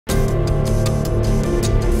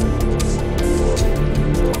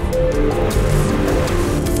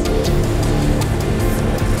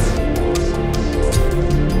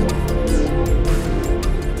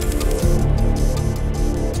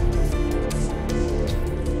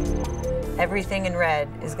everything in red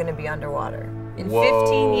is going to be underwater. In Whoa.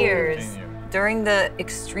 15 years, during the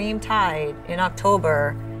extreme tide in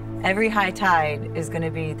October, every high tide is going to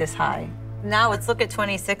be this high. Now let's look at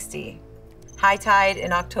 2060. High tide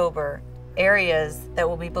in October, areas that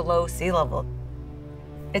will be below sea level.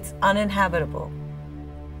 It's uninhabitable.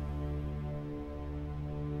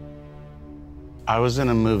 I was in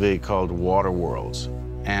a movie called Waterworld,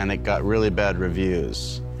 and it got really bad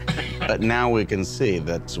reviews. But now we can see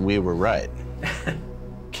that we were right.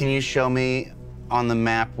 Can you show me on the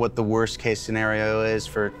map what the worst case scenario is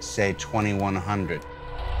for, say, 2100?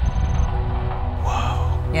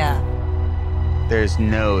 Whoa. Yeah. There's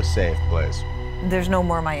no safe place. There's no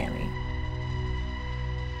more Miami.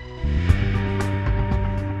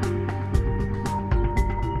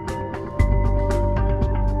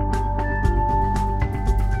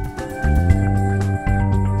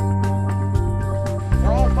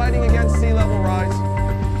 We're all fighting against sea level rise.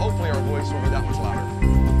 Hopefully our voice will be that much louder.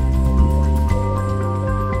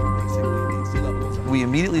 We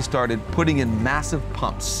immediately started putting in massive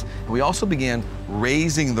pumps. And we also began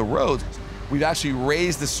raising the roads. We've actually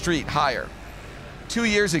raised the street higher. 2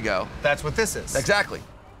 years ago. That's what this is. Exactly.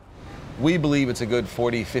 We believe it's a good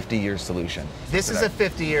 40, 50-year solution. This is a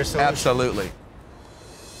 50-year solution. Absolutely.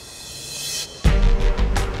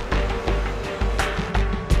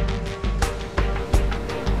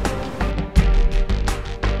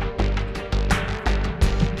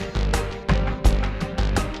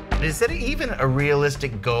 Is it even a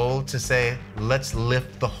realistic goal to say, let's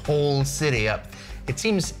lift the whole city up? It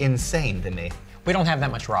seems insane to me. We don't have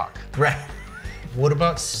that much rock. Right. What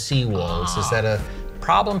about seawalls? Is that a...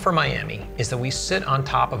 Problem for Miami is that we sit on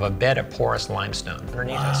top of a bed of porous limestone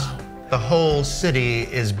underneath us. The whole city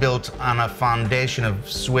is built on a foundation of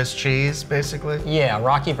Swiss cheese, basically? Yeah, a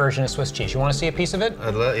rocky version of Swiss cheese. You want to see a piece of it?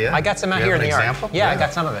 Yeah. I got some out You here have in the an yard. example? Yeah, I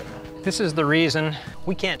got some of it. This is the reason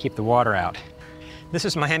we can't keep the water out. This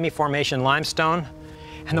is Miami Formation limestone,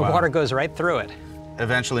 and the water goes right through it.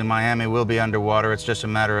 Eventually, Miami will be underwater. It's just a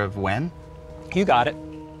matter of when? You got it.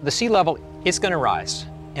 The sea level is going to rise,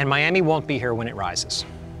 and Miami won't be here when it rises.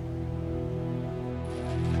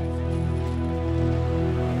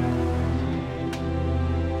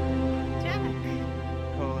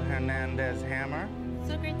 Hammer.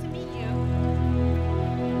 So great to meet you.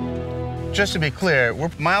 Just to be clear, we're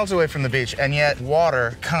miles away from the beach, and yet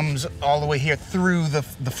water comes all the way here through the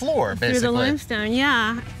floor, basically. Through the limestone,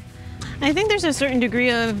 yeah. I think there's a certain degree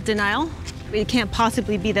of denial. It can't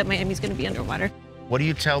possibly be that Miami's going to be underwater. What do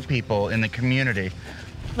you tell people in the community?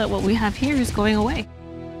 That what we have here is going away.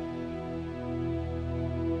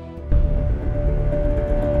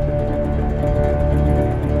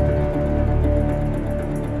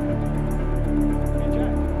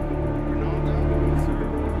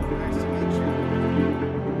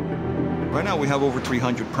 Right now we have over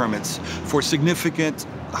 300 permits for significant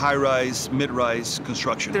high-rise, mid-rise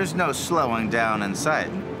construction. There's no slowing down in sight.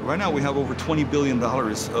 Right now we have over $20 billion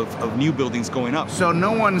of new buildings going up. So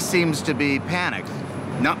no one seems to be panicked.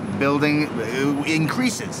 No, building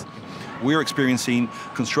increases. We're experiencing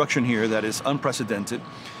construction here that is unprecedented,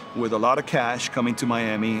 with a lot of cash coming to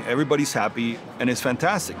Miami. Everybody's happy, and it's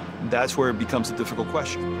fantastic. That's where it becomes a difficult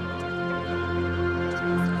question.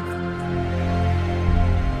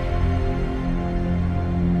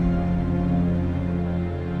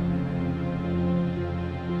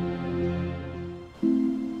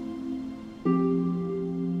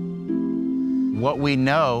 What we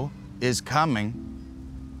know is coming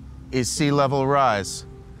is sea level rise.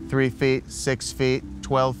 3 feet, 6 feet,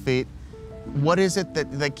 12 feet. What is it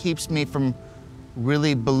that keeps me from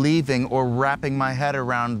really believing or wrapping my head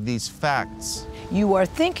around these facts? You are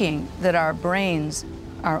thinking that our brains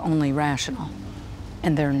are only rational,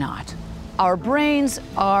 and they're not. Our brains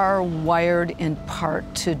are wired in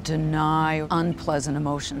part to deny unpleasant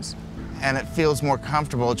emotions. And it feels more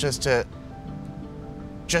comfortable just to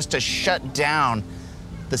shut down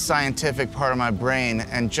the scientific part of my brain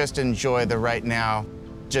and just enjoy the right now,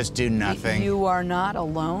 just do nothing. You are not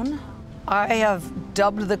alone. I have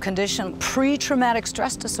dubbed the condition pre-traumatic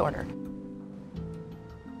stress disorder.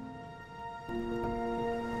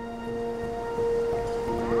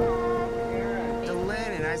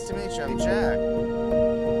 Delaney, nice to meet you. I'm Jack.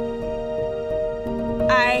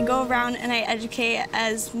 I go around and I educate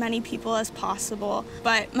as many people as possible,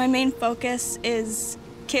 but my main focus is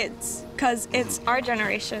kids, because it's our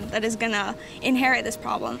generation that is gonna inherit this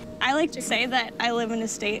problem. I like to say that I live in a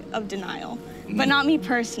state of denial, but not me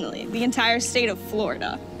personally, the entire state of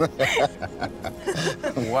Florida.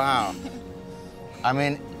 Wow. I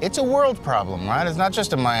mean, it's a world problem, right? It's not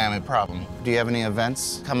just a Miami problem. Do you have any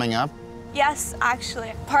events coming up Yes,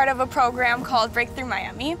 actually, part of a program called Breakthrough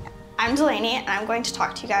Miami. I'm Delaney, and I'm going to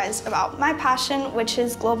talk to you guys about my passion, which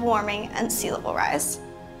is global warming and sea level rise.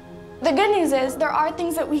 The good news is there are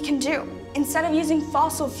things that we can do. Instead of using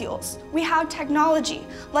fossil fuels, we have technology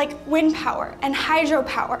like wind power and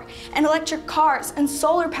hydropower and electric cars and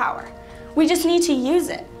solar power. We just need to use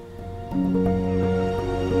it.